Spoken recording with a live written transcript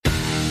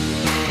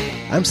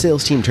I'm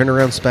sales team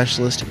turnaround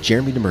specialist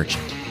Jeremy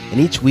DeMerchant, and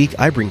each week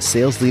I bring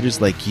sales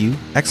leaders like you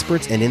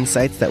experts and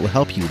insights that will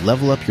help you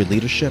level up your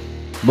leadership,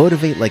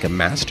 motivate like a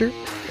master,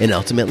 and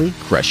ultimately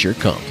crush your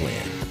comp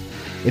plan.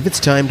 If it's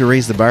time to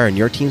raise the bar on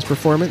your team's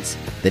performance,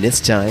 then it's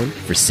time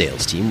for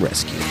Sales Team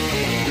Rescue.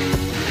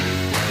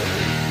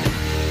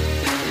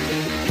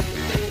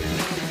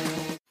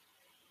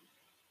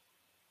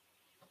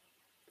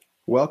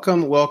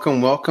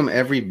 Welcome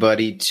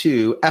everybody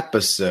to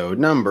episode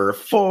number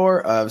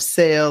 4 of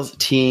Sales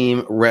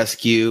Team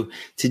Rescue.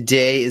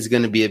 Today is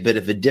going to be a bit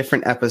of a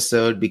different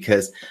episode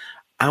because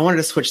I wanted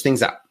to switch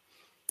things up.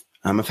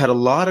 I've had a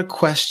lot of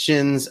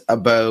questions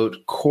about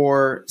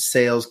core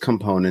sales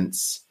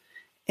components,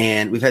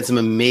 and we've had some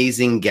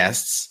amazing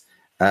guests,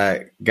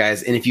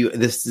 guys. And if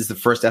this is the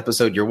first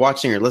episode you're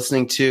watching or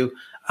listening to,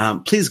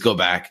 please go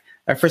back.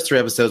 Our first 3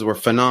 episodes were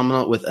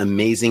phenomenal with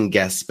amazing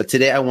guests, but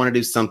today I want to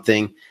do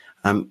something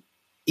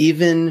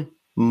even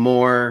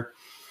more,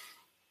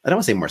 I don't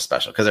want to say more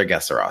special because our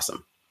guests are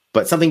awesome,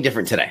 but something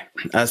different today.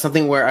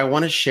 Something where I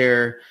want to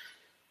share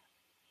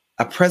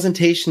a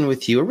presentation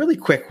with you, a really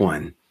quick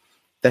one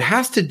that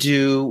has to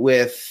do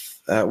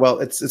with,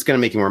 it's going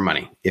to make you more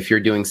money if you're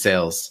doing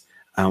sales.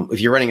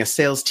 If you're running a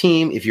sales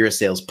team, if you're a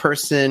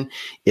salesperson,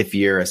 if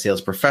you're a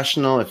sales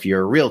professional, if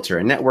you're a realtor,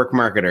 a network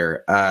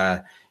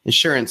marketer,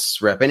 insurance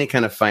rep, any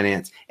kind of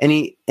finance,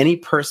 any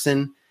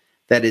person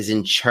that is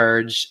in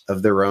charge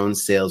of their own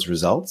sales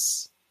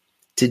results,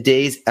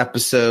 today's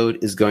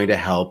episode is going to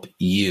help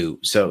you.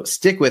 So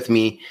stick with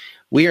me.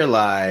 We are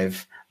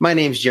live. My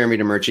name is Jeremy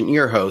DeMerchant,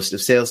 your host of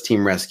Sales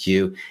Team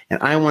Rescue,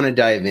 and I want to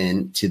dive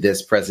into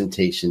this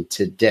presentation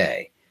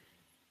today.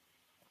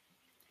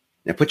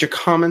 Now, put your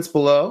comments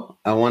below.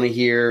 I want to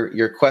hear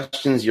your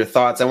questions, your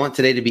thoughts. I want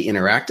today to be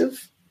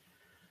interactive,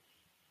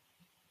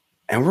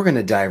 and we're going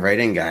to dive right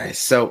in, guys.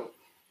 So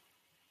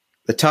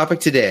the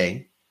topic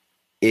today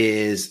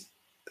is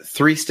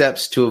 3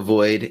 steps to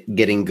avoid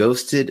getting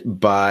ghosted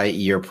by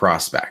your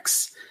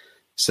prospects.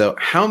 So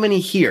how many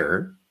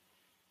here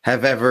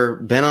have ever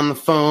been on the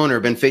phone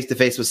or been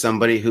face-to-face with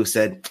somebody who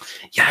said,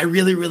 yeah, I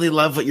really, really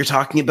love what you're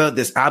talking about.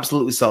 This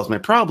absolutely solves my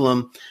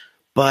problem,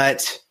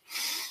 but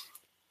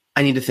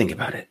I need to think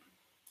about it.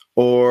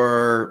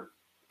 Or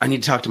I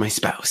need to talk to my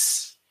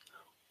spouse.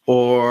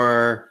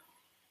 Or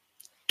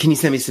can you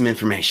send me some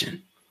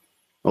information?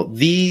 Well,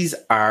 these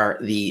are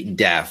the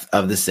death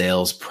of the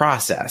sales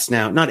process.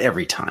 Now, not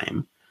every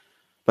time,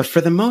 but for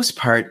the most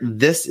part,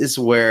 this is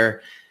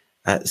where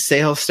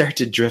sales start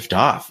to drift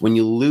off, when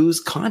you lose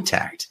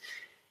contact.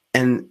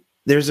 And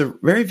there's a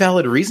very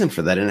valid reason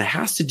for that, and it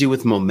has to do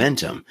with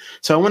momentum.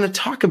 So I want to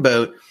talk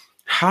about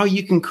how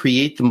you can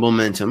create the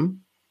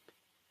momentum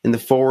and the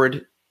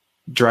forward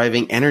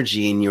driving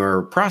energy in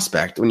your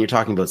prospect when you're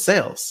talking about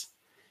sales,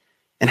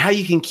 and how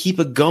you can keep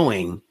it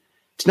going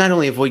to not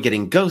only avoid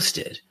getting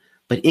ghosted,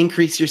 but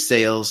increase your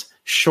sales,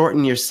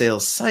 shorten your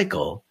sales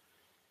cycle,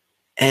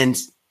 and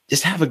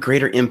just have a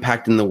greater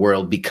impact in the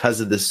world because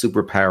of the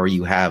superpower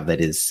you have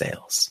that is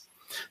sales.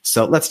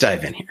 So let's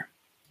dive in here.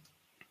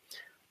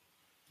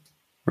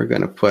 We're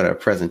going to put a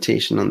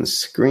presentation on the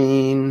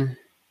screen.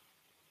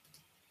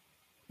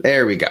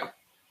 There we go.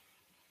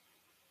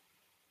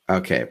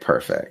 Okay,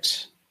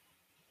 perfect.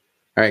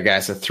 All right,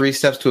 guys. So 3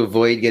 steps to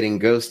avoid getting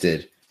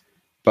ghosted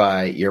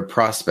by your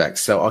prospects.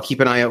 So I'll keep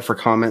an eye out for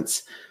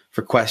comments,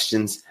 for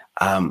questions.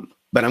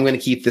 But I'm going to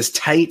keep this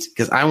tight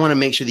because I want to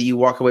make sure that you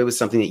walk away with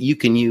something that you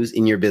can use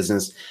in your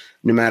business,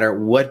 no matter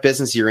what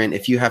business you're in.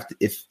 If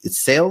it's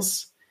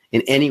sales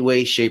in any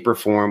way, shape, or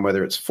form,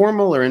 whether it's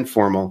formal or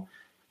informal,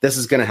 this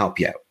is going to help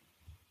you out.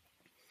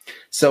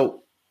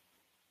 So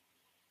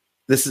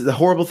this is the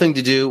horrible thing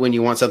to do when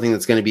you want something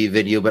that's going to be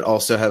video, but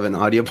also have an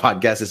audio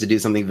podcast, is to do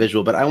something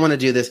visual. But I want to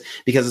do this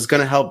because it's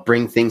going to help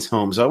bring things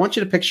home. So I want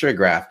you to picture a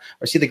graph,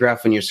 or see the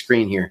graph on your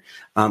screen here.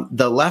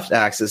 The left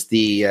axis,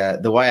 the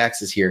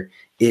y-axis here,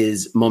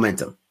 is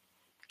momentum.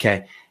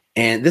 Okay.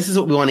 And this is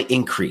what we want to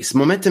increase.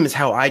 Momentum is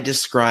how I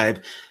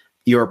describe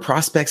your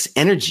prospect's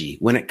energy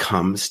when it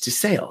comes to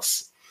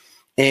sales.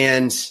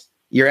 And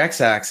your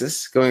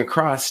x-axis going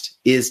across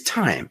is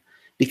time.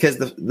 Because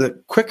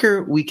the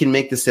quicker we can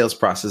make the sales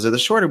process, or the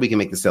shorter we can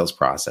make the sales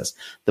process,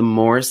 the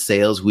more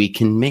sales we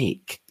can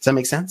make. Does that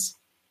make sense?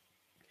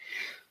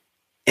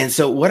 And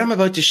so what I'm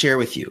about to share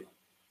with you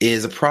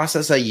is a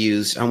process I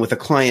used with a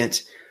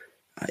client.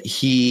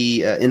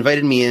 He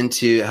invited me in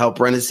to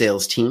help run a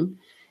sales team.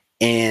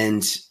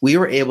 And we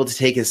were able to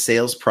take his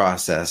sales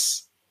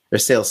process, or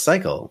sales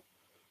cycle,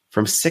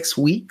 from 6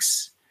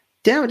 weeks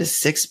down to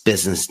 6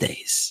 business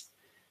days.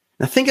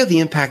 Now think of the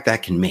impact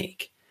that can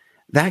make.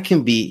 That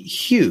can be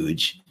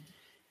huge.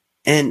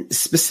 And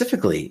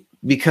specifically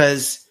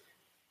because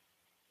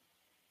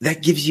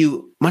that gives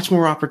you much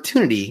more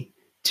opportunity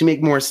to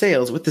make more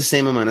sales with the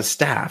same amount of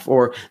staff,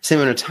 or same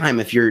amount of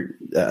time if you're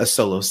a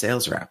solo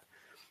sales rep.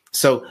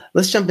 So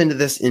let's jump into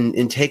this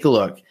and take a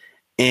look.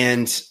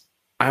 And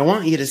I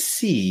want you to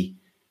see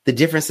the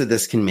difference that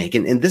this can make.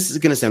 And this is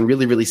going to sound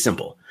really, really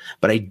simple,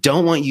 but I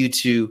don't want you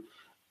to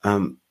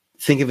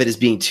think of it as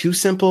being too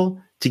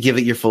simple, to give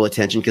it your full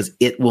attention because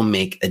it will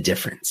make a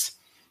difference.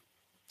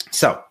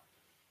 So,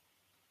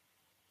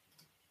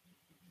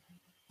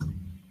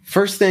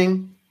 first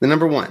thing, the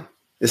number one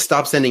is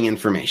stop sending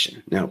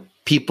information. Now,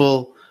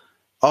 people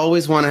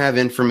always want to have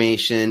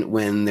information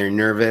when they're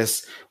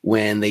nervous,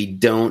 when they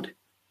don't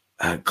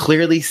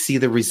clearly see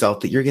the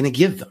result that you're going to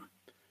give them.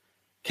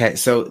 Okay,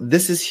 so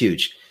this is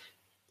huge.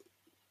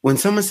 When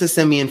someone says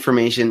send me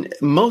information,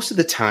 most of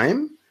the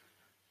time,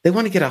 they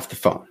want to get off the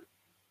phone.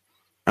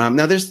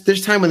 Now,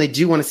 there's time when they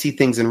do want to see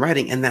things in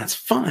writing, and that's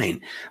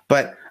fine.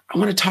 But I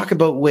want to talk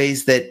about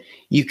ways that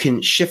you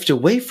can shift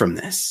away from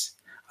this.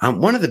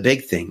 One of the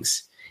big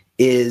things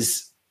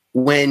is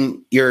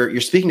when you're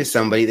speaking to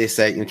somebody, they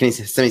say, can you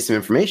send me some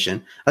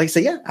information? I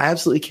say, yeah, I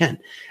absolutely can.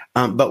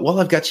 But while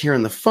I've got you here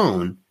on the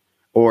phone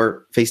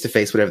or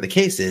face-to-face, whatever the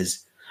case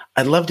is,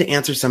 I'd love to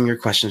answer some of your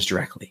questions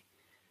directly.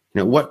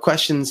 What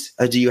questions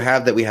do you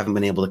have that we haven't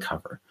been able to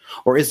cover?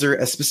 Or is there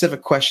a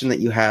specific question that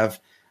you have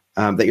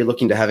that you're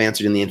looking to have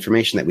answered in the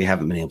information that we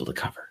haven't been able to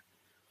cover?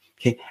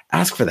 Okay,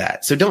 ask for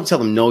that. So don't tell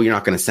them, no, you're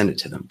not going to send it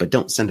to them, but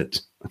don't send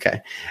it.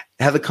 Okay,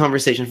 have the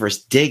conversation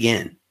first, dig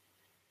in.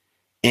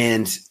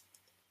 And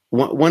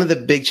one of the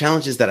big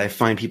challenges that I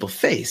find people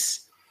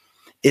face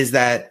is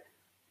that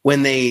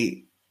when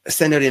they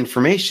send out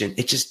information,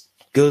 it just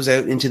goes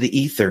out into the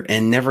ether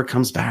and never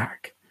comes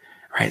back.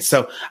 Right.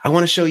 So I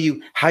want to show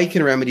you how you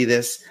can remedy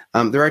this.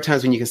 There are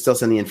times when you can still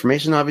send the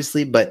information,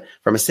 obviously, but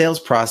from a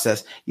sales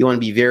process, you want to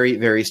be very,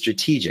 very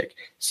strategic.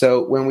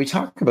 So when we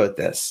talk about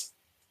this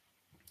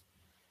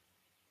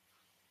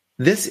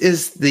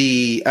is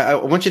I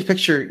want you to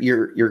picture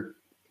your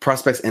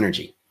prospect's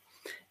energy.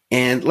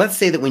 And let's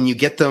say that when you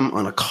get them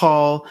on a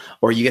call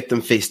or you get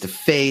them face to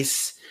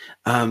face,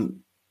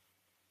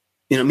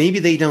 maybe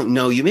they don't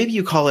know you. Maybe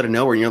you call it a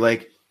no, and you're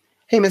like,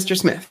 hey, Mr.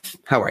 Smith,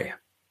 how are you?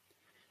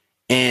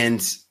 And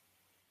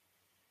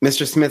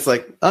Mr. Smith's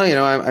like, oh,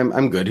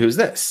 I'm good. Who's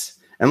this?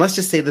 And let's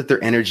just say that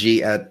their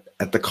energy at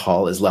the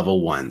call is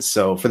level 1.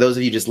 So for those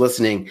of you just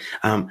listening,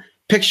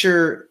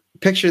 picture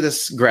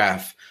this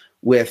graph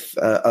with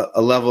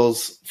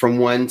levels from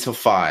 1 to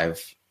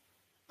 5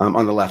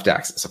 on the left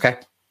axis. Okay.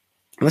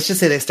 Let's just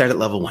say they start at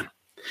level 1.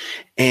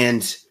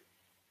 And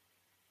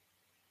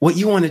what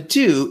you want to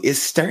do is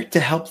start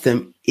to help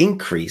them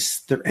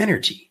increase their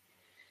energy.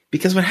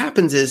 Because what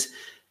happens is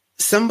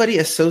somebody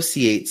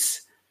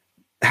associates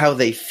how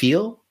they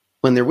feel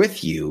when they're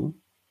with you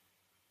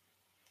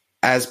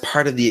as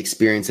part of the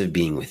experience of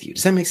being with you.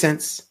 Does that make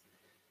sense?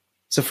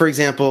 So for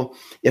example,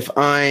 if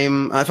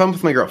I'm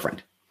with my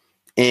girlfriend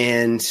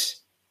and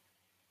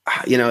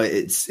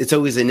it's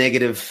always a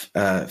negative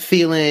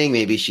feeling.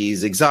 Maybe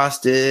she's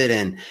exhausted,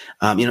 and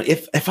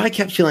if I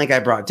kept feeling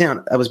like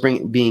I was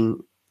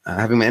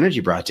having my energy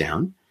brought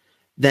down,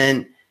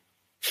 then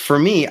for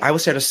me, I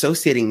would start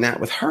associating that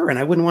with her, and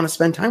I wouldn't want to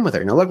spend time with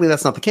her. Now, luckily,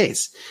 that's not the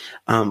case.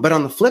 But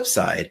on the flip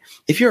side,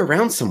 if you're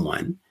around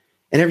someone,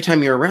 and every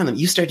time you're around them,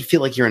 you start to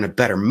feel like you're in a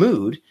better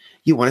mood,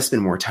 you want to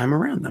spend more time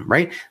around them,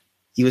 right?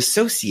 You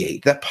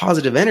associate that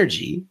positive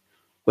energy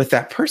with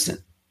that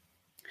person.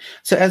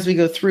 So as we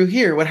go through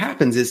here, what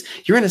happens is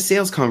you're in a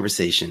sales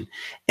conversation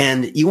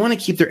and you want to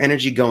keep their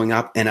energy going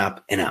up and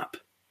up and up.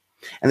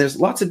 And there's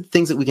lots of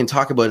things that we can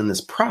talk about in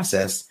this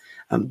process.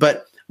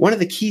 But one of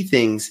the key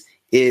things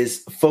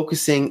is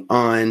focusing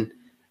on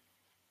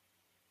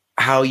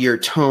how your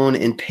tone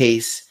and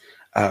pace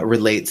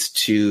relates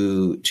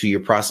to your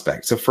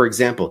prospect. So for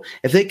example,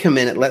 if they come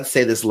in at, let's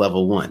say, this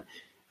level 1,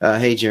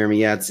 hey, Jeremy,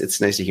 yeah,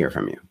 it's nice to hear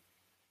from you.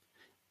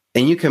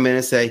 And you come in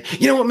and say,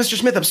 you know what, Mr.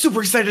 Smith, I'm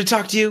super excited to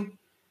talk to you.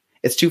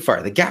 It's too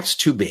far. The gap's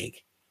too big.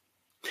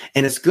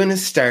 And it's going to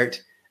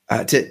start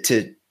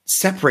to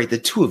separate the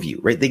two of you,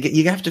 right?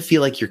 You have to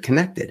feel like you're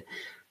connected.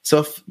 So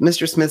if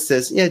Mr. Smith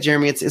says, yeah,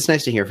 Jeremy, it's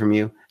nice to hear from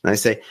you. And I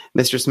say,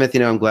 Mr. Smith,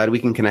 I'm glad we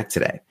can connect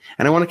today.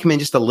 And I want to come in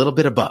just a little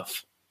bit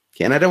above.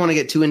 Okay. And I don't want to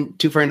get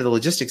too far into the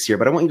logistics here,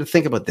 but I want you to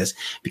think about this,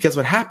 because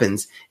what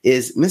happens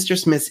is Mr.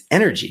 Smith's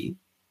energy,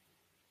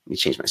 let me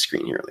change my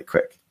screen here really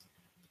quick.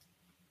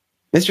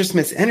 Mr.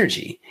 Smith's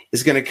energy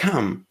is going to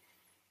come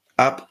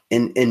up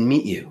and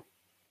meet you,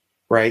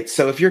 right?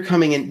 So if you're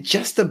coming in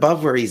just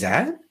above where he's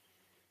at,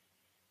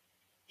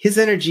 his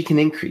energy can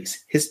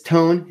increase. His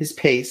tone, his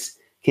pace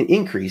can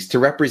increase to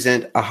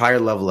represent a higher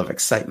level of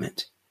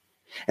excitement.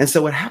 And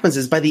so what happens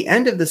is by the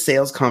end of the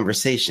sales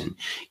conversation,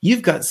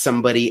 you've got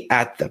somebody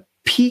at the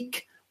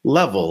peak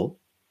level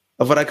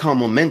of what I call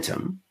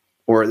momentum,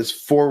 or this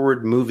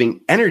forward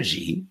moving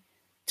energy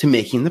to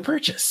making the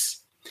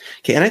purchase.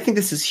 Okay. And I think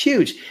this is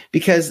huge,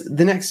 because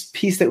the next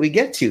piece that we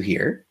get to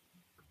here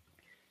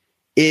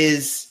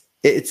is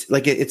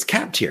it's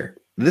capped here.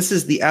 This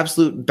is the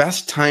absolute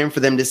best time for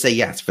them to say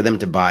yes, for them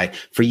to buy,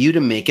 for you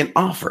to make an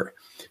offer,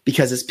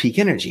 because it's peak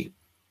energy.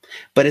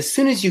 But as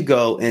soon as you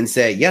go and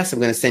say, yes, I'm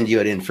going to send you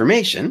an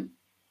information,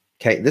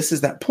 okay, this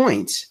is that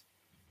point,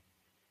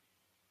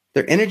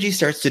 their energy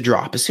starts to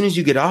drop. As soon as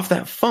you get off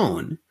that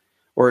phone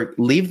or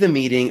leave the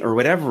meeting or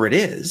whatever it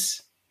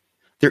is,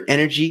 their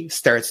energy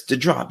starts to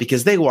drop,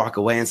 because they walk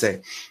away and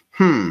say,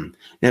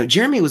 now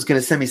Jeremy was going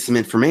to send me some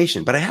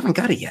information, but I haven't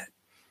got it yet.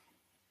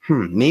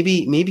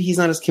 maybe he's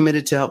not as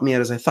committed to help me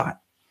out as I thought.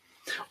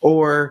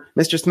 Or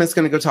Mr. Smith's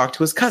going to go talk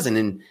to his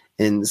cousin,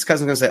 and this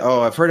cousin's going to say,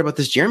 oh, I've heard about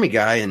this Jeremy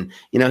guy, and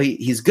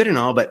he's good and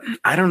all, but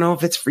I don't know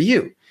if it's for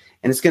you.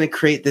 And it's going to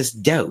create this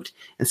doubt.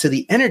 And so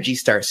the energy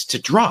starts to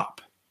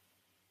drop.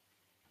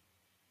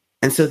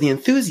 And so the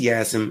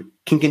enthusiasm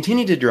can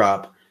continue to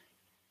drop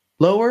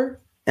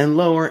lower and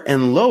lower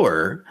and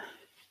lower,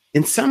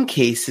 in some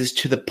cases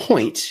to the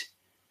point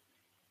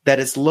that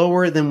it's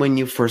lower than when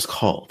you first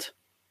called.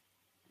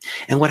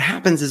 And what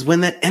happens is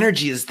when that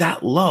energy is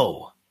that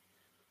low,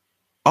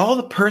 all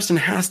the person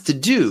has to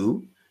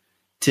do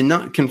to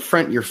not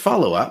confront your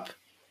follow-up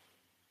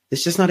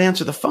is just not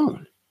answer the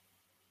phone.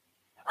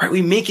 Right?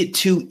 We make it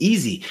too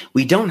easy.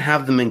 We don't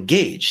have them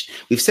engaged.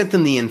 We've sent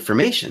them the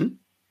information,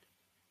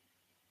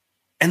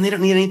 and they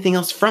don't need anything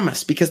else from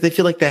us because they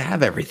feel like they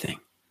have everything.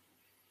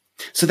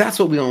 So that's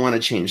what we don't want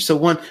to change. So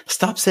one,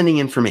 stop sending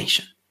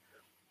information.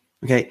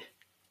 Okay?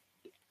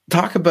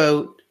 Talk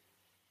about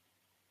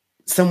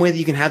some way that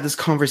you can have this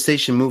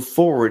conversation move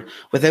forward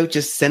without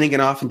just sending it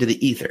off into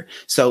the ether.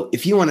 So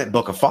if you want to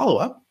book a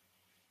follow-up,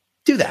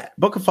 do that.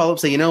 Book a follow-up.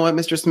 Say, you know what,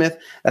 Mr. Smith,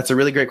 that's a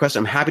really great question.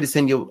 I'm happy to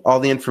send you all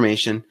the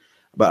information,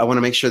 but I want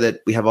to make sure that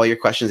we have all your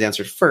questions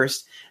answered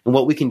first. And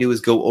what we can do is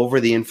go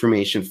over the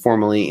information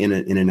formally in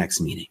a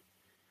next meeting.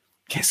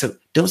 Okay, so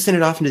don't send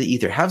it off into the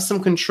ether. Have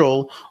some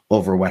control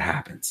over what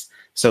happens.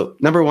 So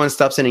number one,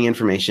 stop sending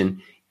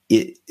information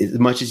as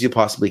much as you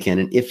possibly can.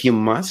 And if you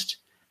must,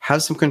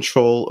 have some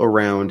control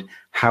around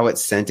how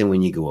it's sent and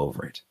when you go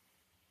over it.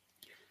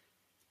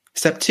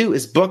 Step two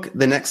is book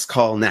the next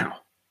call now.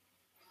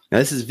 Now,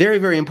 this is very,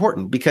 very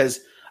important because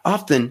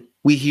often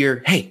we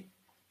hear, hey,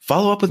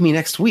 follow up with me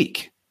next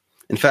week.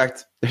 In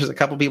fact, there's a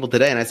couple people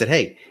today and I said,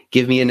 hey,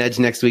 give me an edge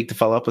next week to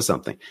follow up with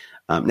something.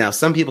 Now,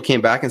 some people came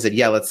back and said,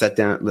 yeah, let's sit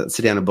down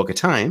and book a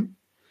time,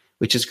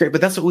 which is great.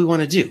 But that's what we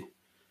want to do.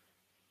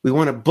 We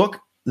want to book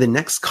the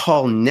next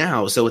call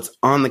now so it's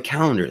on the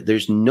calendar.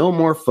 There's no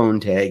more phone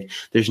tag.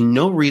 There's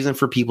no reason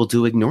for people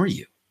to ignore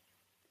you.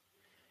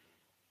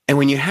 And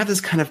when you have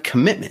this kind of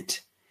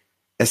commitment,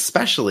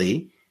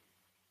 especially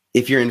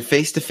if you're in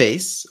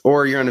face-to-face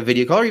or you're on a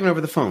video call or even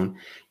over the phone,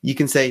 you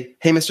can say,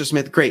 hey, Mr.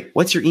 Smith, great.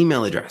 What's your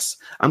email address?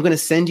 I'm going to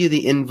send you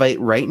the invite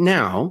right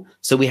now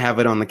so we have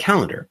it on the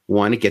calendar.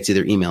 One, it gets you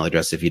their email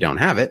address if you don't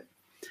have it.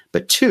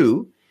 But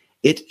two,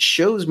 it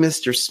shows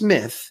Mr.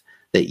 Smith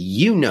that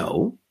you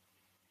know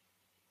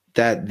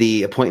that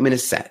the appointment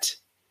is set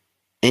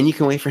and you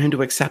can wait for him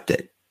to accept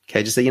it.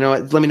 Okay, just say, you know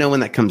what, let me know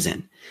when that comes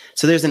in.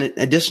 So there's an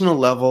additional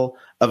level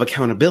of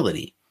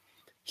accountability.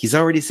 He's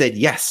already said,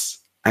 yes,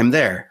 I'm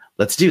there.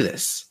 Let's do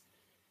this.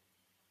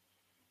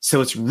 So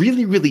it's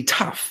really, really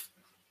tough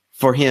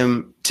for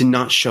him to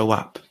not show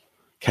up.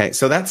 Okay,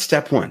 so that's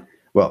step one.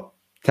 Well,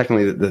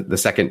 technically the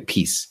second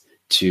piece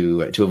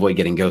to avoid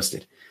getting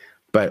ghosted.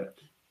 But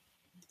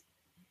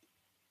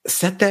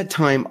set that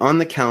time on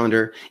the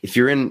calendar. If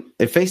you're in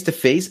a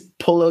face-to-face,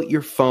 pull out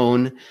your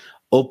phone,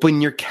 open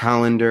your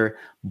calendar,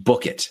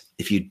 book it.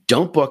 If you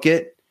don't book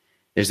it,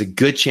 there's a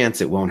good chance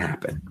it won't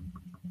happen.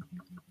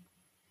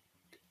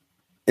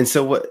 And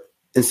so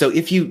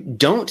if you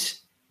don't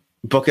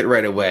book it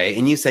right away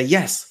and you say,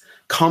 yes,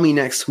 call me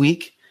next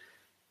week.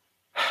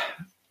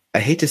 I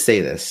hate to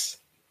say this,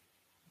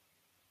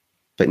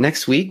 but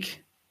next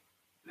week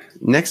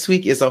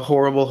is a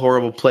horrible,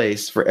 horrible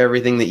place for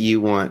everything that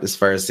you want as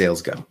far as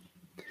sales go.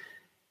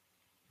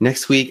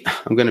 Next week,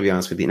 I'm going to be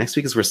honest with you. Next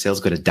week is where sales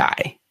go to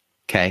die.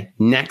 Okay.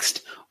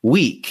 Next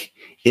week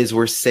is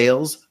where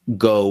sales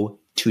go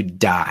to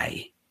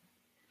die.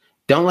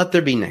 Don't let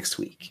there be next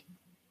week.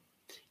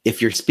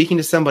 If you're speaking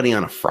to somebody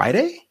on a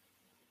Friday,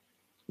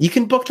 you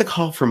can book the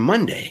call for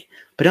Monday,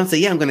 but don't say,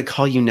 yeah, I'm going to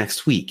call you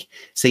next week.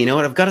 Say, you know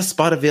what? I've got a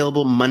spot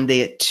available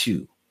Monday at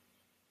 2.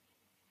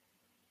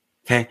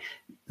 Okay.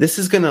 This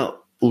is going to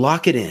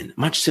lock it in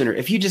much sooner.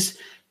 If you just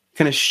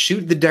kind of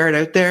shoot the dart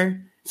out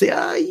there, say,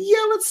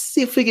 yeah, let's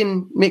see if we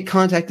can make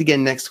contact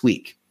again next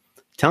week.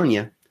 I'm telling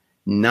you,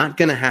 not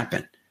going to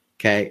happen.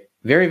 Okay.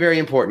 Very, very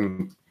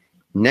important.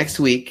 Next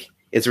week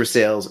is where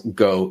sales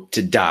go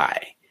to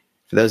die.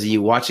 For those of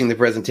you watching the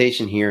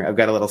presentation here, I've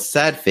got a little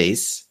sad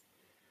face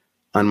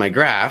on my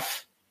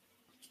graph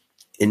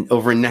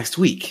over next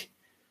week.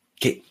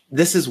 Okay.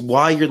 This is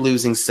why you're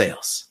losing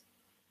sales.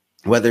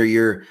 Whether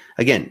you're,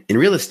 again, in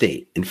real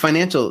estate, in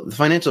financial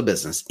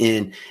business,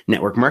 in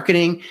network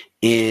marketing,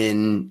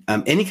 in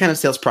any kind of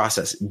sales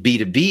process,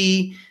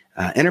 B2B,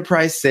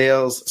 enterprise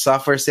sales,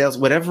 software sales,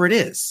 whatever it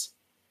is,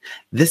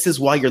 this is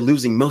why you're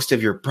losing most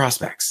of your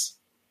prospects.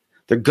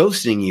 They're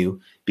ghosting you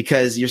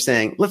because you're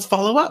saying, let's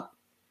follow up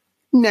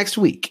next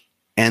week.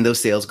 And those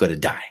sales go to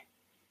die.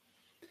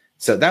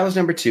 So that was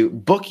number 2.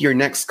 Book your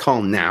next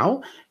call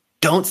now.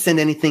 Don't send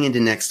anything into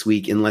next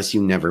week unless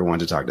you never want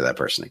to talk to that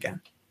person again.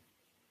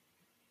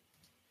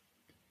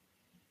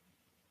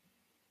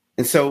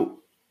 And so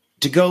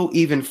to go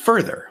even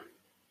further,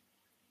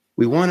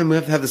 we want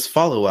to have this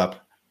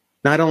follow-up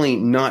not only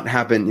not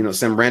happen,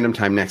 some random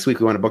time next week,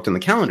 we want to book it on the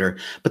calendar,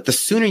 but the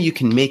sooner you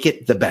can make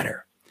it, the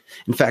better.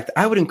 In fact,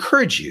 I would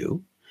encourage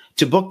you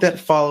to book that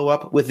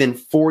follow-up within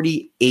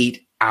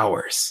 48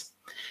 hours.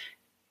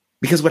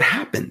 Because what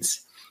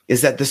happens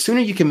is that the sooner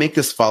you can make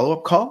this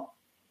follow-up call,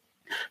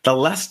 the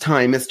less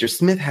time Mr.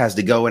 Smith has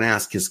to go and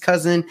ask his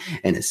cousin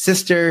and his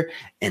sister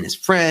and his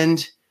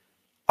friend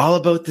all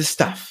about this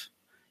stuff.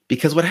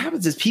 Because what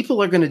happens is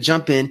people are going to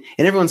jump in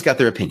and everyone's got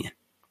their opinion,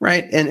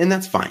 right? And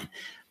that's fine.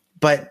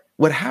 But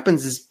what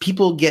happens is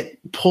people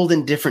get pulled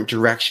in different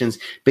directions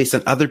based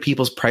on other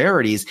people's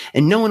priorities,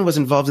 and no one was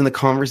involved in the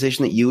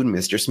conversation that you and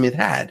Mr. Smith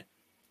had.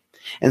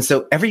 And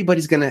so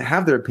everybody's going to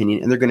have their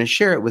opinion and they're going to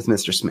share it with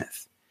Mr.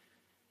 Smith.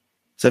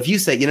 So if you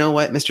say, you know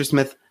what, Mr.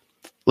 Smith,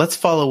 let's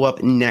follow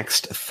up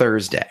next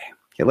Thursday.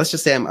 Okay, let's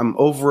just say I'm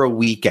over a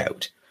week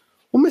out.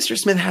 Well, Mr.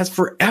 Smith has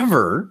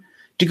forever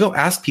to go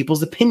ask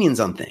people's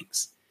opinions on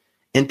things.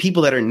 And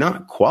people that are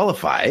not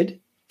qualified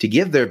to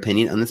give their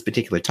opinion on this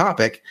particular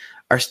topic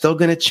are still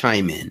going to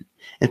chime in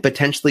and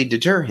potentially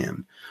deter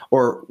him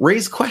or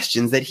raise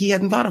questions that he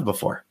hadn't thought of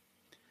before.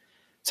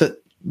 So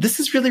this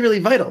is really, really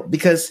vital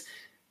because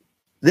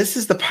this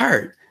is the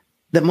part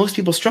that most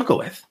people struggle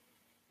with.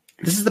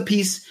 This is the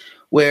piece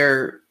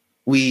where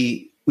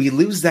we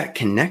lose that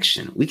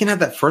connection. We can have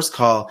that first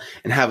call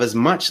and have as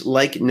much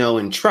like, know,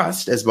 and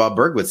trust, as Bob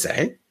Burg would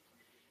say,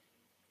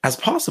 as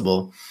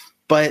possible.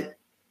 But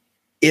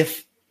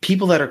if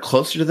people that are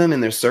closer to them in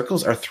their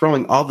circles are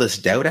throwing all this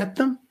doubt at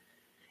them,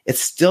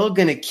 it's still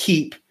going to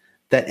keep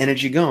that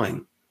energy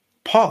going.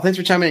 Paul, thanks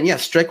for chiming in.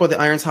 Yes, strike while the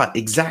iron's hot.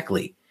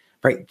 Exactly.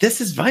 Right.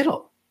 This is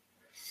vital.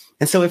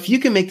 And so if you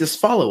can make this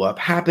follow-up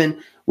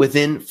happen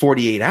within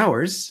 48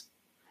 hours,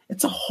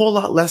 it's a whole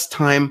lot less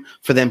time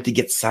for them to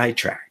get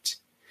sidetracked.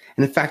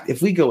 And in fact,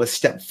 if we go a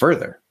step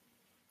further,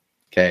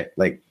 okay,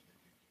 like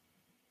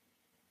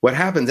what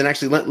happens, and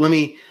actually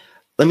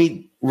let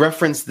me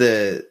reference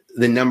the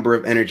number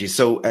of energy.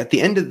 So at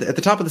the end of at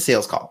the top of the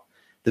sales call,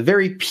 the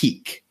very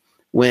peak,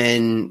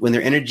 when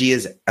their energy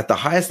is at the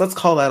highest, let's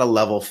call that a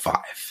level 5.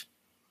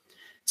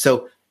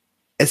 So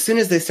as soon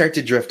as they start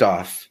to drift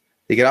off,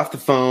 they get off the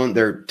phone,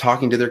 they're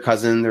talking to their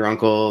cousin, their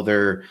uncle,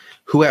 their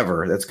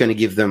whoever that's going to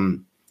give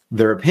them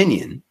their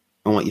opinion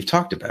on what you've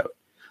talked about.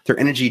 Their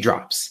energy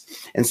drops.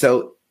 And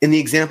so in the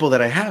example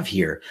that I have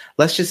here,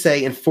 let's just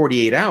say in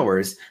 48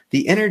 hours,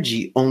 the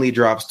energy only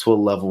drops to a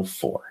level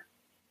 4.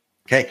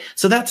 Okay,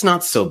 so that's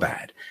not so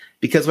bad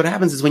because what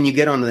happens is when you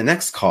get on to the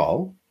next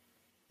call,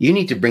 you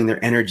need to bring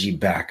their energy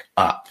back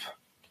up.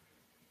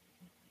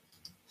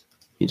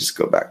 You just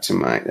go back to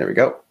there we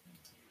go.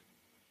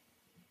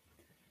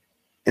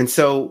 And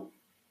so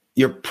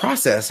your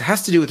process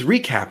has to do with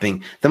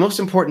recapping the most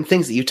important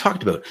things that you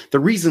talked about, the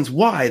reasons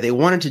why they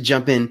wanted to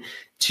jump in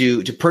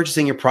to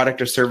purchasing your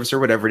product or service or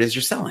whatever it is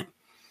you're selling.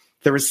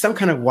 There was some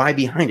kind of why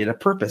behind it, a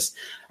purpose,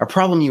 a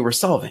problem you were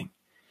solving.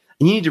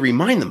 And you need to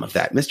remind them of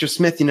that. Mr.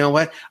 Smith, you know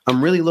what?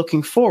 I'm really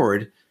looking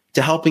forward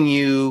to helping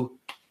you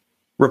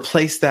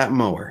replace that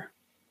mower.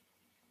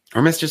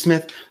 Or Mr.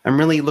 Smith, I'm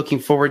really looking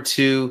forward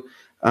to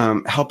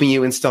helping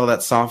you install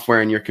that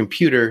software in your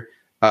computer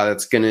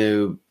that's going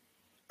to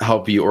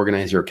help you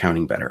organize your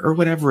accounting better, or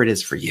whatever it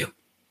is for you.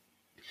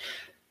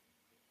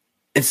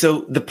 And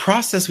so the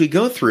process we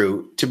go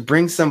through to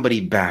bring somebody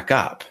back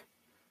up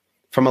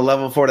from a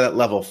level 4 to that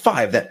level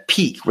 5, that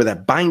peak where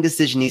that buying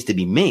decision needs to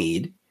be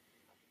made,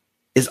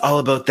 is all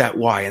about that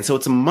why. And so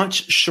it's a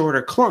much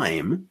shorter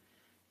climb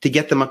to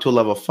get them up to a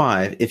level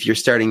 5 if you're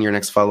starting your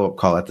next follow-up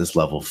call at this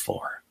level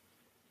 4.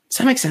 Does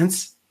that make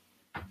sense?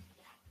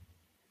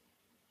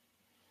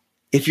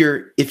 If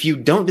you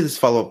don't do this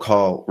follow-up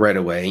call right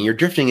away and you're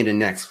drifting into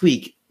next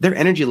week, their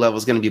energy level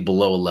is going to be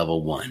below a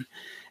level 1.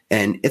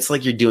 And it's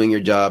like you're doing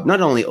your job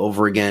not only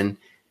over again,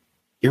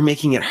 you're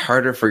making it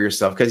harder for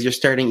yourself because you're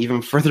starting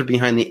even further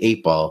behind the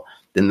 8 ball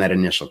than that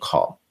initial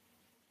call.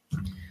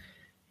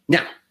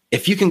 Now,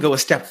 if you can go a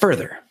step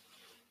further,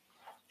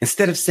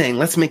 instead of saying,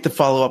 let's make the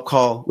follow-up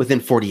call within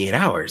 48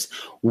 hours,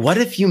 what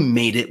if you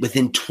made it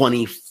within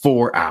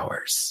 24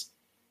 hours?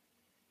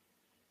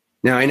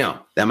 Now, I know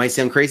that might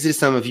sound crazy to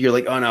some of you. You're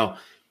like, oh no,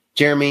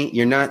 Jeremy,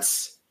 you're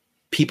nuts.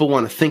 People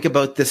want to think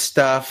about this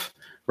stuff,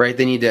 right?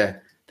 They need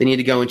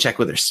to go and check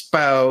with their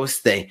spouse.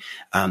 They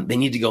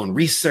need to go and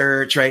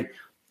research, right?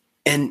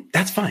 And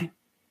that's fine.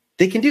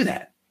 They can do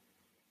that.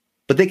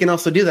 But they can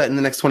also do that in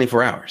the next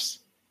 24 hours.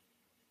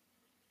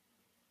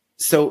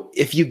 So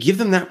if you give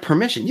them that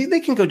permission,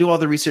 they can go do all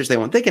the research they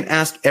want. They can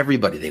ask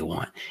everybody they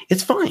want.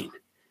 It's fine.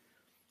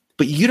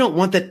 But you don't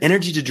want that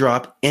energy to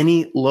drop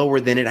any lower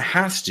than it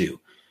has to,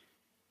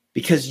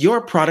 because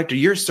your product or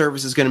your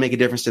service is going to make a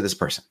difference to this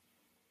person.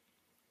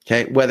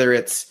 Okay, whether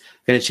it's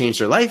going to change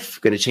their life,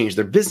 going to change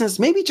their business,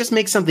 maybe just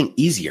make something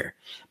easier.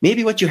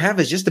 Maybe what you have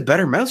is just a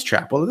better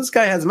mousetrap. Well, if this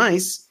guy has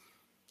mice,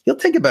 he'll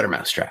take a better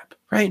mousetrap,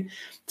 right?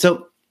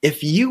 So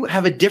if you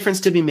have a difference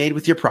to be made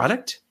with your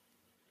product,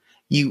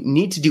 you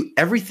need to do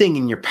everything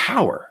in your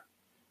power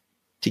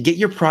to get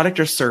your product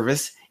or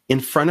service in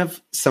front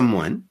of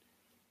someone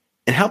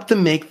and help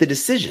them make the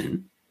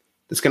decision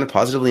that's going to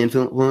positively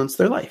influence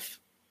their life.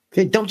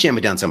 Okay, don't jam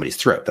it down somebody's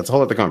throat. That's a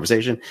whole other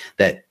conversation,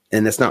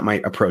 and that's not my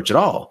approach at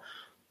all.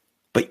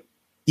 But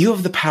you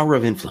have the power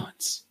of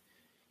influence.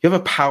 You have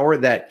a power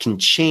that can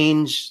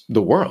change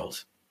the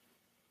world,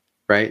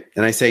 right?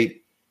 And I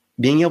say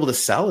being able to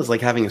sell is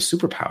like having a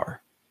superpower,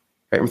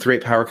 right? With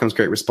great power comes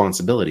great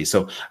responsibility.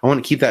 So I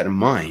want to keep that in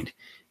mind.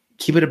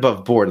 Keep it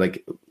above board.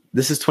 Like,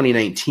 this is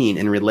 2019,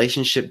 and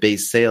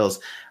relationship-based sales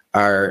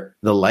are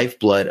the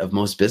lifeblood of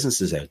most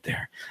businesses out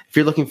there. If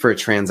you're looking for a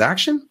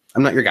transaction,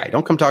 I'm not your guy.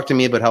 Don't come talk to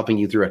me about helping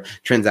you through a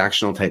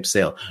transactional type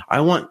sale.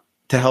 I want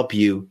to help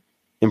you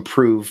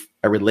improve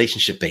a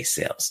relationship-based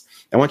sales.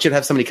 I want you to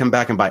have somebody come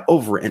back and buy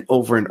over and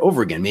over and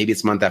over again. Maybe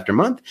it's month after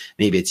month.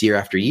 Maybe it's year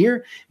after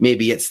year.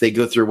 Maybe it's they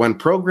go through one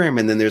program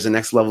and then there's a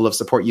next level of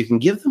support you can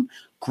give them.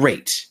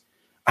 Great.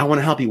 I want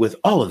to help you with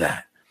all of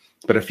that.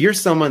 But if you're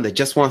someone that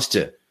just wants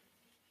to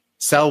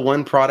sell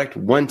one product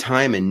one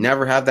time and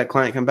never have that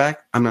client come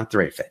back, I'm not the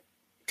right fit.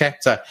 Okay.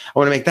 So I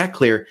want to make that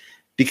clear,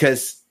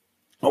 because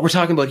what we're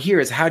talking about here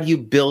is how do you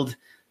build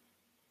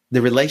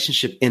the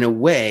relationship in a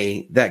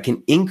way that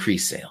can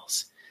increase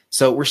sales?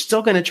 So we're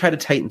still going to try to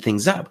tighten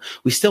things up.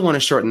 We still want to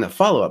shorten the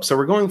follow-up. So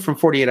we're going from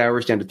 48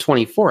 hours down to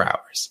 24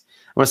 hours.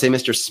 I want to say,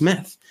 Mr.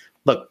 Smith,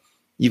 look,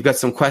 you've got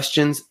some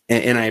questions,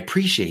 and I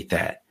appreciate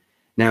that.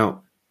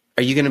 Now,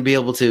 are you going to be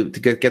able to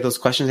get those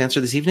questions answered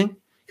this evening?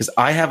 Because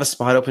I have a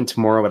spot open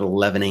tomorrow at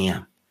 11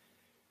 a.m.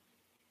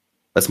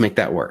 Let's make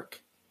that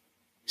work.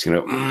 He's going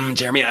to go,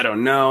 Jeremy, I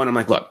don't know. And I'm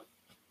like, look,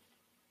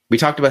 we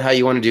talked about how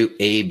you want to do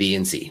A, B,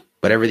 and C,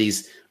 whatever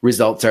these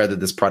results are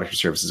that this product or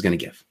service is going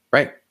to give,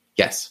 right?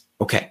 Yes.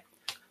 Okay.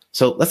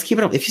 So let's keep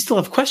it up. If you still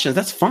have questions,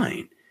 that's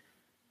fine.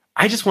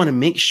 I just want to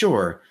make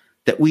sure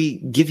that we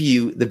give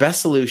you the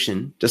best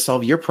solution to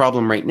solve your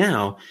problem right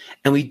now,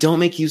 and we don't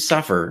make you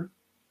suffer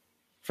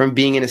from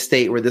being in a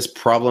state where this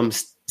problem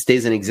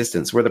stays in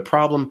existence, where the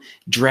problem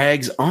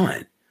drags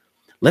on.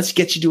 Let's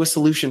get you to a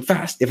solution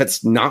fast. If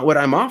it's not what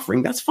I'm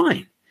offering, that's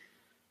fine.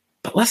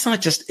 But let's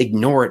not just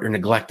ignore it or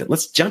neglect it.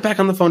 Let's jump back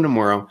on the phone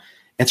tomorrow,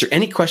 answer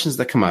any questions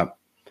that come up,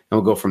 and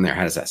we'll go from there.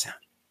 How does that sound?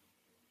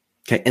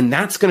 Okay. And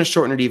that's going to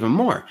shorten it even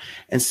more.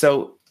 And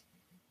so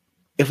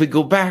if we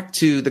go back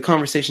to the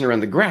conversation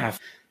around the graph,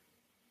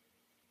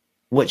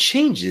 what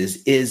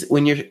changes is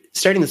when you're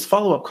starting this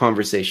follow-up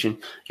conversation,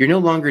 you're no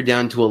longer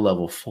down to a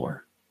level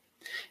 4.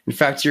 In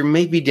fact, you're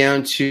maybe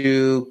down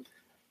to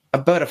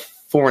about a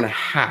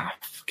 4.5.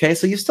 Okay.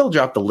 So you still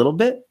dropped a little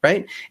bit,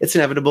 right? It's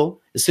inevitable.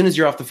 As soon as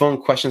you're off the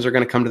phone, questions are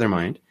going to come to their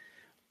mind.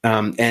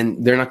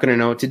 And they're not going to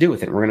know what to do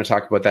with it. We're going to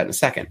talk about that in a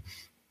second.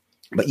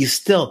 But you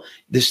still,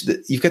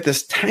 you've got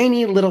this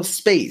tiny little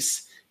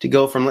space to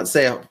go from, let's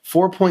say, a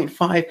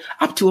 4.5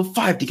 up to a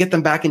 5 to get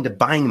them back into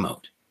buying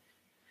mode.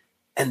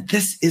 And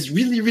this is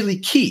really, really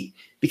key,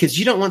 because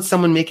you don't want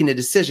someone making a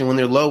decision when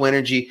they're low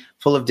energy,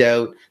 full of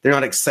doubt, they're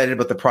not excited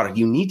about the product.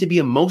 You need to be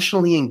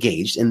emotionally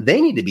engaged, and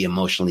they need to be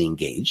emotionally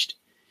engaged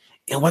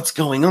in what's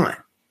going on.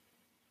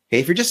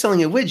 Okay, if you're just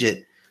selling a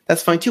widget,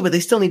 that's fine too, but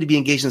they still need to be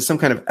engaged in some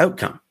kind of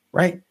outcome,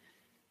 right?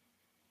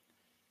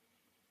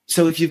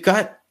 So if you've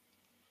got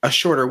a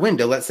shorter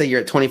window, let's say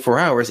you're at 24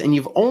 hours and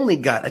you've only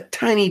got a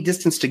tiny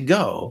distance to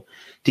go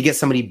to get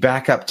somebody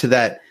back up to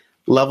that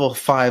level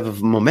 5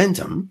 of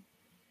momentum,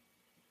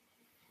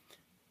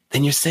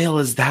 then your sale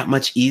is that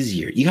much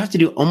easier. You have to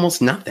do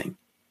almost nothing.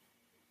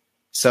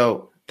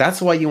 So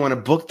that's why you want to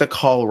book the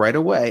call right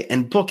away,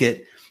 and book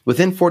it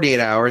within 48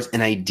 hours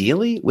and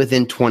ideally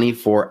within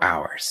 24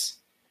 hours.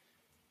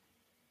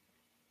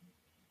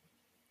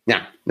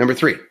 Now, number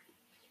 3,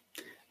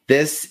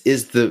 this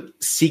is the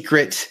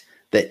secret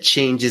that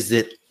changes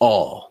it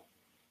all.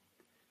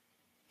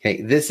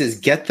 Okay, this is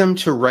get them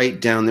to write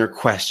down their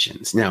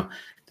questions. Now,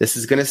 this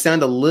is going to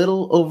sound a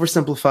little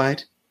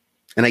oversimplified,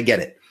 and I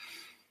get it,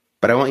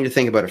 but I want you to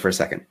think about it for a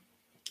second.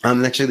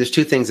 Actually, there's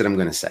 2 things that I'm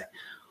going to say.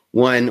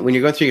 One, when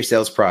you're going through your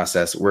sales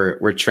process,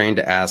 we're trained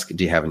to ask,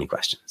 do you have any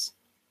questions?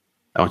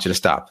 I want you to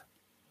stop.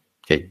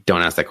 Okay,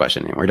 don't ask that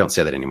question anymore. Don't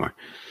say that anymore.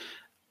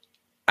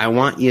 I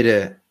want you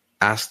to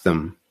ask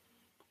them,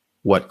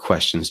 what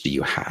questions do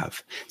you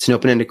have? It's an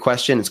open-ended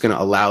question. It's going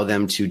to allow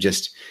them to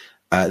just,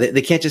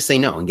 they can't just say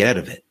no and get out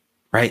of it,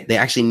 right? They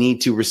actually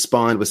need to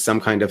respond with some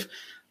kind of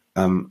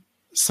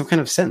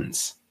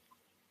sentence.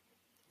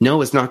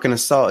 No is not going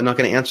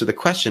to answer the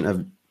question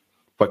of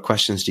what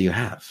questions do you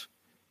have?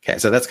 Okay,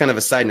 so that's kind of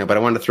a side note, but I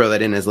wanted to throw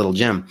that in as a little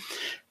gem.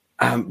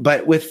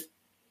 But with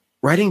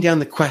writing down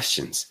the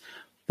questions,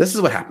 this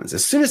is what happens.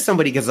 As soon as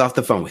somebody gets off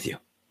the phone with you,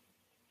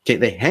 okay,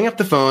 they hang up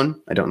the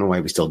phone. I don't know why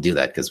we still do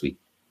that, because we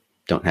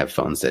don't have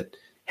phones that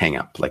hang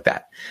up like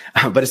that.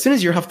 But as soon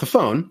as you're off the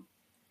phone,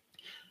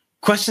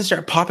 questions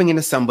start popping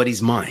into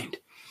somebody's mind.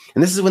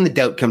 And this is when the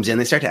doubt comes in.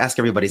 They start to ask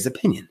everybody's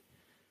opinion.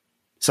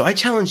 So I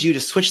challenge you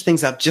to switch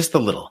things up just a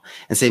little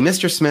and say,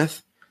 Mr.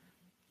 Smith,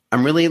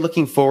 I'm really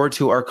looking forward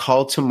to our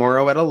call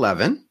tomorrow at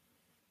 11.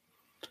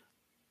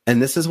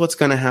 And this is what's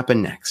going to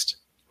happen next.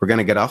 We're going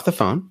to get off the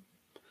phone,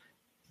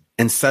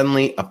 and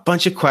suddenly a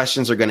bunch of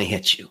questions are going to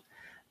hit you.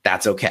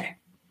 That's okay.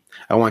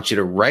 I want you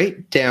to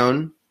write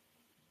down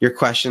your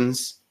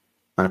questions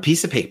on a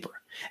piece of paper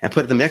and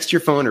put them next to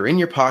your phone or in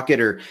your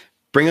pocket, or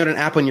bring out an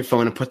app on your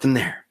phone and put them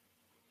there.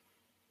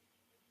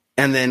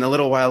 And then a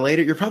little while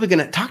later, you're probably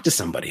going to talk to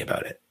somebody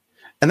about it.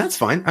 And that's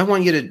fine. I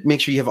want you to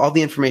make sure you have all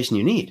the information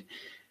you need.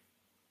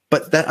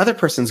 But that other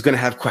person's going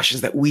to have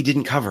questions that we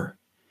didn't cover.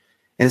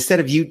 And instead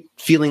of you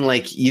feeling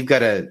like you've got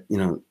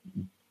to,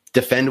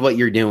 defend what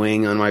you're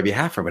doing on my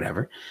behalf or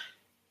whatever,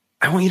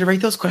 I want you to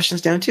write those questions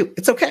down too.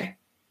 It's okay.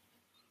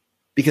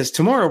 Because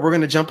tomorrow we're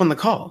going to jump on the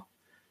call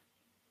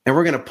and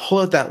we're going to pull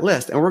out that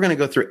list and we're going to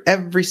go through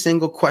every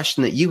single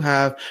question that you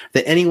have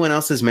that anyone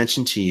else has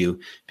mentioned to you.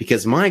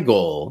 Because my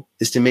goal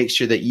is to make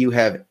sure that you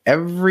have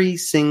every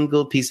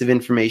single piece of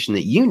information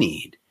that you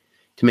need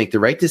to make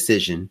the right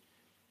decision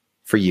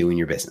for you and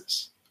your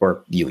business,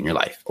 or you and your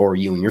life, or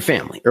you and your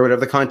family, or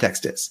whatever the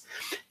context is.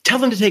 Tell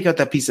them to take out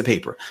that piece of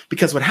paper,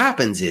 because what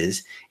happens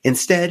is,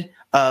 instead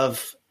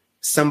of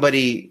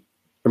somebody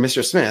or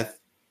Mr. Smith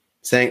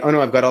saying, oh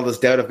no, I've got all this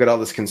doubt, I've got all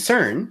this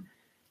concern,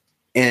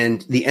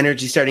 and the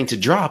energy starting to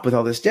drop with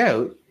all this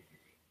doubt,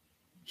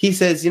 he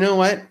says, you know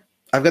what?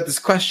 I've got this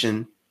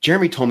question.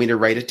 Jeremy told me to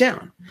write it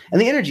down. And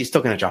the energy is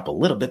still going to drop a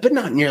little bit, but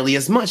not nearly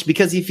as much,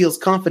 because he feels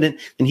confident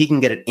and he can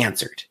get it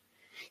answered.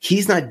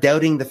 He's not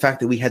doubting the fact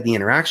that we had the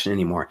interaction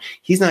anymore.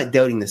 He's not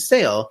doubting the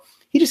sale.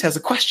 He just has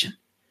a question,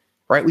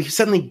 right? We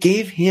suddenly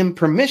gave him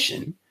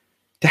permission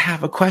to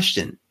have a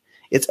question.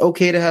 It's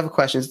okay to have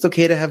questions. It's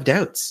okay to have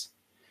doubts,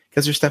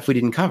 because there's stuff we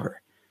didn't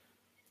cover.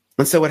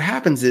 And so what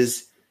happens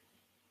is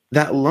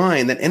that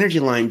energy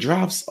line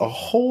drops a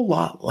whole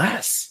lot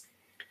less.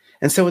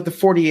 And so at the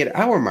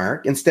 48-hour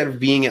mark, instead of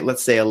being at,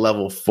 let's say, a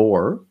level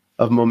 4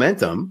 of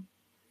momentum,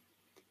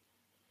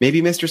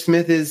 maybe Mr.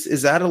 Smith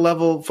is at a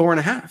level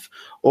 4.5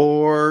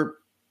 or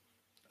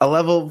a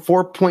level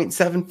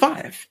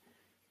 4.75.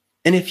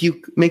 And if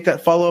you make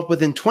that follow-up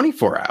within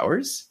 24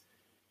 hours,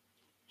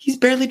 he's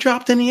barely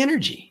dropped any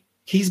energy.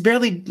 He's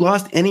barely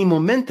lost any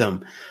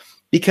momentum,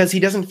 because he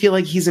doesn't feel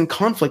like he's in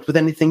conflict with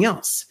anything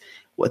else.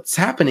 What's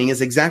happening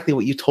is exactly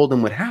what you told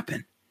him would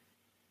happen.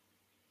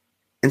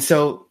 And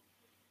so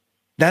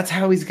that's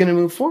how he's going to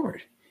move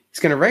forward. He's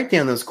going to write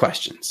down those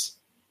questions.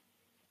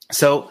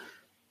 So,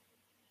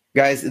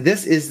 guys,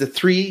 this is the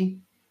 3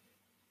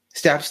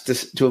 steps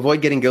to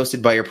avoid getting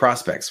ghosted by your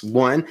prospects.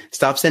 1,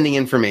 stop sending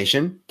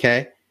information,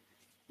 okay?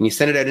 When you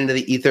send it out into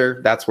the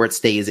ether, that's where it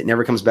stays. It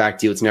never comes back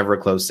to you. It's never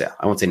a closed sale.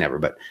 I won't say never,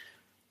 but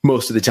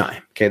most of the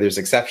time, okay? There's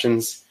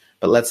exceptions,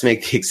 but let's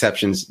make the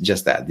exceptions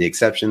just that, the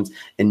exceptions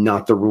and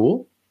not the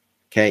rule,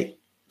 okay?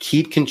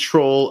 Keep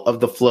control of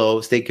the flow.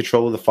 Stay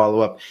control of the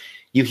follow-up.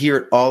 You hear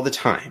it all the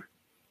time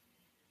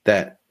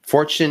that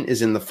fortune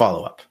is in the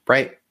follow-up,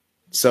 right?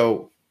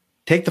 So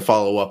take the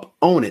follow-up,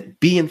 own it,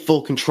 be in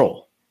full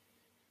control.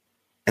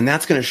 And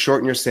that's going to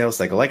shorten your sales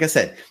cycle. Like I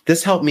said,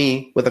 this helped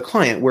me with a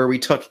client where we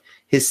took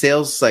his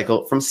sales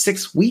cycle from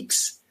 6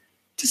 weeks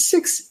to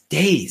 6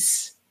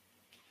 days.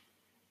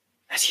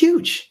 That's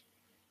huge.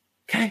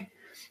 Okay.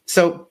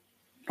 So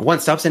 1,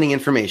 stop sending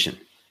information.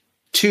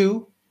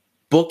 2,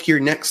 book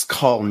your next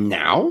call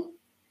now.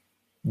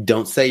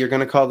 Don't say you're going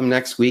to call them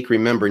next week.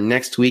 Remember,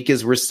 next week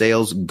is where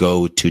sales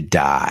go to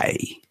die.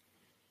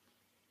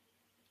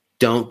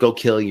 Don't go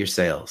kill your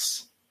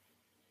sales.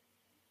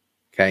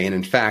 Okay. And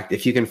in fact,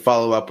 if you can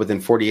follow up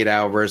within 48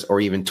 hours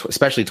or even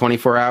especially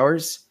 24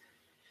 hours,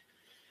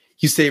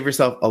 you save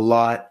yourself a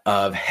lot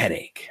of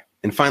headache.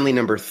 And finally,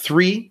 number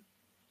 3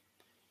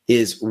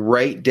 is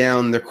write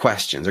down their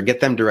questions, or get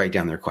them to write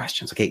down their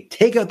questions. Okay.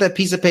 Take out that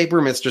piece of paper,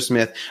 Mr.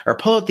 Smith, or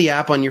pull out the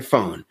app on your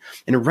phone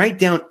and write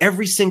down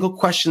every single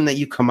question that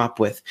you come up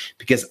with,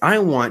 because I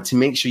want to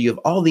make sure you have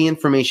all the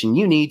information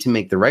you need to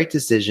make the right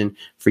decision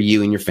for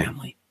you and your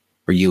family,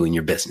 or you and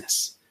your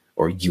business,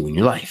 or you and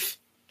your life.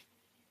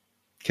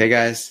 Okay,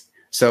 guys.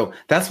 So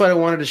that's what I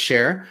wanted to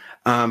share.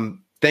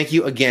 Thank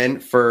you again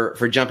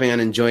for jumping on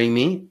and joining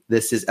me.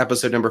 This is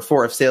episode number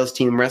 4 of Sales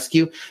Team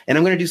Rescue. And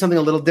I'm going to do something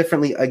a little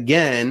differently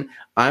again.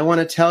 I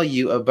want to tell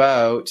you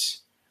about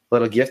a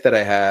little gift that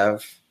I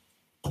have.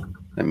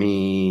 Let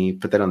me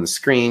put that on the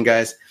screen,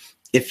 guys.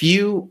 If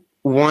you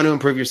want to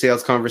improve your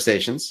sales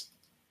conversations,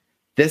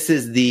 this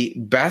is the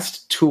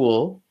best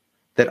tool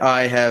that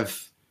I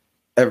have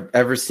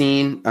ever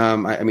seen.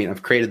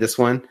 I've created this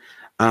one,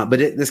 but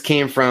this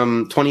came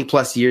from 20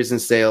 plus years in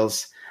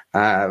sales.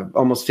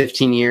 Almost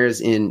 15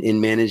 years in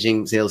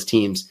managing sales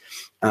teams.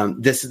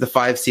 This is the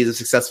 5 C's of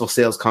successful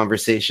sales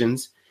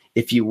conversations.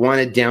 If you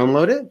want to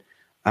download it,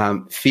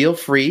 feel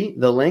free.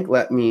 The link,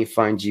 let me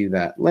find you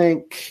that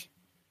link.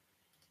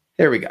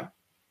 There we go.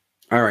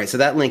 All right. So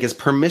that link is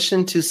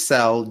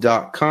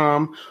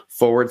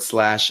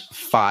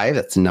permissiontosell.com/5.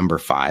 That's number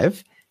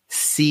 5.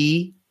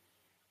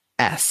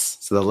 CS.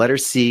 So the letter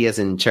C as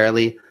in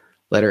Charlie,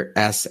 letter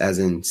S as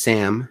in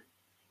Sam.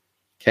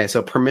 Okay.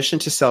 So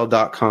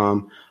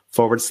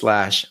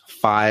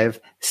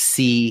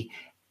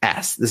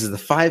permissiontosell.com/5CS. This is the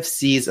 5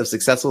 C's of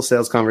successful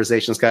sales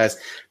conversations, guys.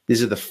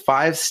 These are the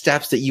 5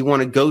 steps that you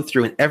want to go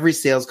through in every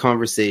sales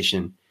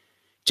conversation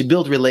to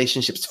build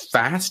relationships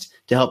fast,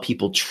 to help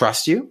people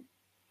trust you.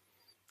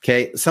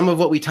 Okay. Some of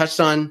what we touched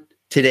on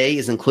today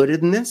is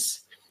included in this,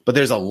 but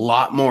there's a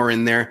lot more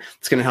in there.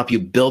 It's going to help you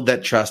build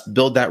that trust,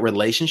 build that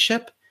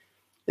relationship,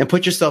 and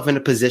put yourself in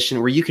a position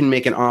where you can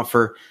make an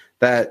offer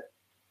that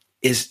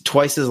is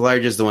twice as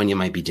large as the one you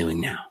might be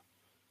doing now.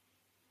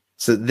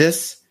 So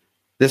this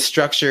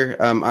structure,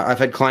 I've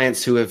had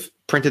clients who have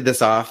printed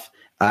this off.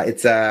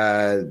 It's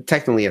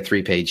technically a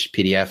 3-page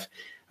PDF.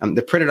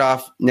 They print it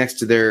off next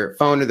to their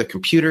phone or their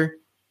computer,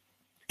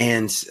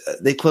 and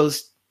they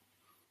close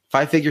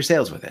 5-figure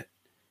sales with it.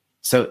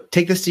 So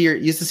use this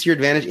to your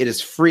advantage. It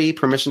is free,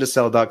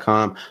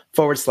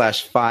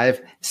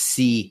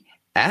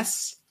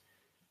 permissiontosell.com/5CS.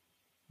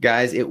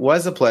 Guys, it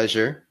was a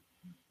pleasure.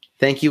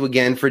 Thank you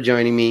again for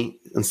joining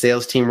me on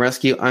Sales Team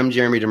Rescue. I'm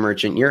Jeremy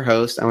DeMerchant, your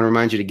host. I want to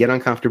remind you to get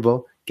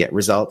uncomfortable, get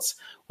results.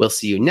 We'll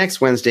see you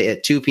next Wednesday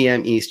at 2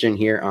 p.m. Eastern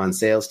here on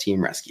Sales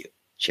Team Rescue.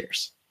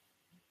 Cheers.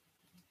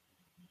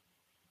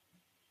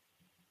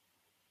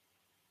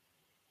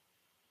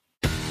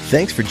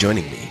 Thanks for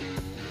joining me.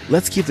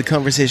 Let's keep the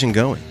conversation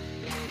going.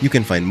 You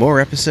can find more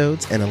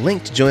episodes and a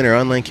link to join our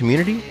online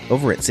community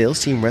over at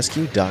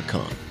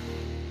salesteamrescue.com.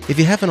 If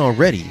you haven't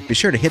already, be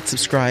sure to hit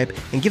subscribe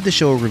and give the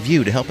show a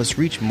review to help us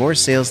reach more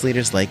sales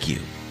leaders like you.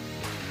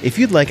 If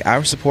you'd like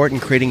our support in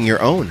creating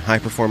your own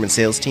high-performance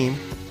sales team,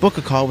 book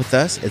a call with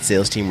us at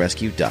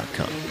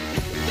salesteamrescue.com.